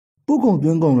ပို့ကုန်သွ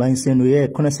င်းကုန်လိုင်စင်တွေရဲ့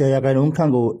80ရာခိုင်နှုန်းခ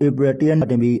န့်ကိုဧပြီ1ရက်နေ့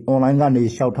တင်ပြီးအွန်လိုင်းကနေ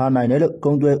လျှောက်ထားနိုင်တယ်လို့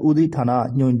ကုန်သွယ်ဦးစီးဌာန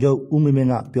ညွှန်ချုပ်ဦးမင်းမင်း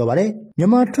ကပြောပါတယ်။မြ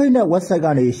န်မာ Trade Net website က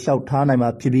နေလျှောက်ထားနိုင်မှာ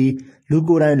ဖြစ်ပြီးလူ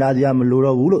ကိုယ်တိုင်လာကြမလို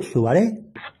တော့ဘူးလို့ဆိုပါတယ်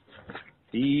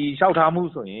။ဒီလျှောက်ထားမှု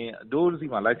ဆိုရင်တို့စီ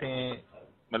မှာ license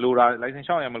မလိုတာ license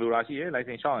ရှောက်ရင်မလိုတာရှိတယ်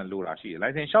license ရှောက်ရင်လိုတာရှိတယ်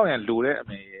license ရှောက်ရင်လိုတဲ့အ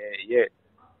မေရဲ့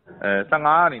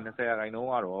15ကနေ20ရာခိုင်နှုန်း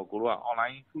ကတော့ကိုတို့က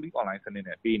online fully online စနစ်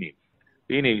နဲ့ပေးနေ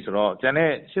ပြီဆိုတော့ကျန်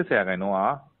တဲ့80ရာခိုင်နှုန်းက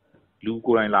လူ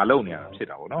ကိုယ်တိုင်လာလုပ်နေရတာဖြစ်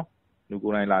တာပေါ့နော်လူကို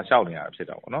ယ်တိုင်လာလျှောက်နေရတာဖြစ်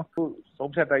တာပေါ့နော်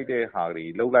ဆုံးဖြတ်တိုက်တဲ့ဟာတွေ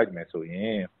လုပ်လိုက်မယ်ဆိုရ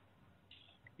င်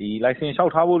ဒီ license လျှော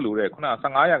က်ထားဖို့လိုတဲ့ခုန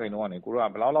15ရာခိုင်နှုန်းကနေကိုတို့က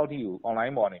ဘယ်လောက်ထိကို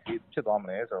online ပေါ်နေဖြစ်သွားမ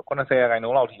လဲဆိုတော့80ရာခိုင်နှု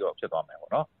န်းလောက်ထိတော့ဖြစ်သွားမယ်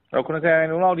ပေါ့နော်အဲ့တော့80ရာခိုင်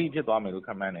နှုန်းလောက်ထိဖြစ်သွားမယ်လို့ခ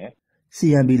န့်မှန်းတယ်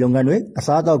CMB လုပ်ငန်းတွေအ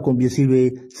စားအသောက်ကုန်ပစ္စည်းတွေ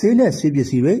ဆေးနဲ့ဆေးပစ္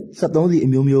စည်းတွေ73စီအ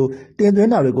မျိုးမျိုးတင်သွ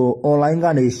င်းတာတွေကိုအွန်လိုင်းက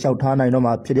နေလျှောက်ထားနိုင်တော့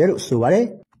မှာဖြစ်တယ်လို့ဆိုပါတယ်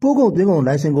။ပို့ကုန်သွင်းကုန်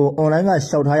လိုင်စင်ကိုအွန်လိုင်းက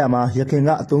လျှောက်ထားရမှာရခိုင်က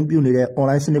အသုံးပြုနေတဲ့အွန်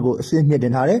လိုင်းစနစ်ကိုအစစ်မြစ်တ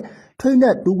င်ထားတဲ့ Trade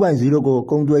Net 2.0 ကို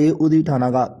ကုန်သွယ်ရေးဦးစီးဌာန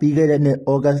ကပြီးခဲ့တဲ့နှစ်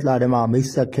ဩဂတ်လထဲမှာမိတ်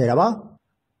ဆက်ခဲ့တာပါ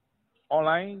။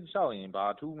 online လျှောက်ရင်ဘာ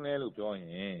ထူးမလဲလို့ပြောရ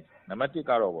င်နံပါတ်1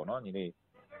ကတော့ဗောနော်ညီလေး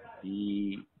ဒီ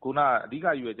ခုနအဓိက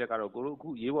ရွေချက်ကတော့ကိုတို့အခု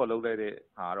ရေးပေါ်လုပ်လိုက်တဲ့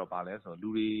ဟာကတော့ဗာလဲဆိုလူ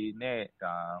တွေနဲ့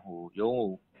ဒါဟို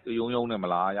ရုံးနဲ့မ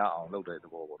လာရအောင်လုပ်တဲ့သ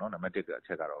ဘောပေါ့နော်နံပါတ်1ကအချ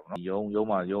က်ကတော့နော်ရုံး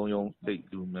မှာရုံးသိ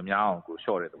လူမများအောင်ကို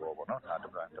လျှော့တဲ့သဘောပေါ့နော်ဒါတ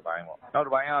စ်ပိုင်းပေါ့နောက်တ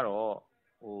စ်ပိုင်းကတော့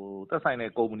ဟိုသက်ဆိုင်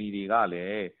တဲ့ကုမ္ပဏီတွေကလ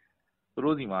ည်းသူ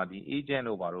တို့စီမှာဒီ agent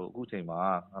တို့ဘာလို့အခုချိန်မှာ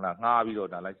ဟုတ်လားငှားပြီးတော့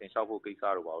ဒါ license လျှောက်ဖို့ကိစ္စ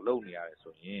တို့ဘာလို့လုပ်နေရတယ်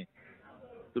ဆိုရင်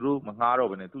သူတို့မငှားတော့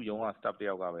ဘဲနဲ့သူ့ရုံးက staff တ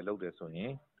ယောက်ကပဲလုပ်တယ်ဆိုရ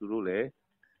င်သူတို့လည်း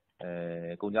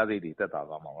ကုန်ကြစိတ်တွေတက်တာ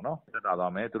သွားမှာပေါ့နော်တက်တာ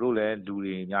သွားမယ်သူတို့လည်းလူ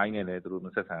တွေအများကြီးနဲ့လည်းသူတို့မ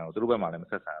ဆက်ဆံအောင်သူတို့ဘက်မှာလည်းမ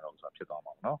ဆက်ဆံတော့ဆိုတာဖြစ်သွား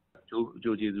မှာပေါ့နော်အ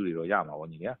ကျိုးကျေးဇူးတွေတော့ရမှာပေါ့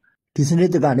ညီလေးဒီစန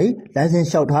စ်တကနေလိုင်စင်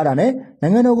လျှောက်ထားတာနဲ့နို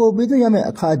င်ငံတော်ကိုပေးသွင်းရမယ့်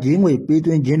အခကြေးငွေပေး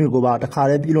သွင်းခြင်းတွေကိုပါတစ်ခါ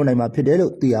တည်းပြုလုပ်နိုင်မှာဖြစ်တယ်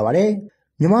လို့သိရပါတယ်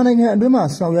မြန်မာနိုင်ငံအတွင်းမှာ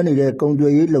ဆောင်ရွက်နေတဲ့ကုန်သွ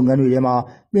ယ်ရေးလုပ်ငန်းတွေထဲမှာ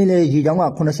ပင်လယ်ရေကြောင်းက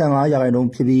85ရာခိုင်နှုန်း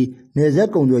ဖြစ်ပြီးနယ်စပ်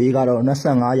ကုန်သွယ်ရေးကတော့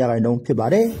25ရာခိုင်နှုန်းဖြစ်ပါ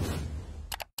တယ်။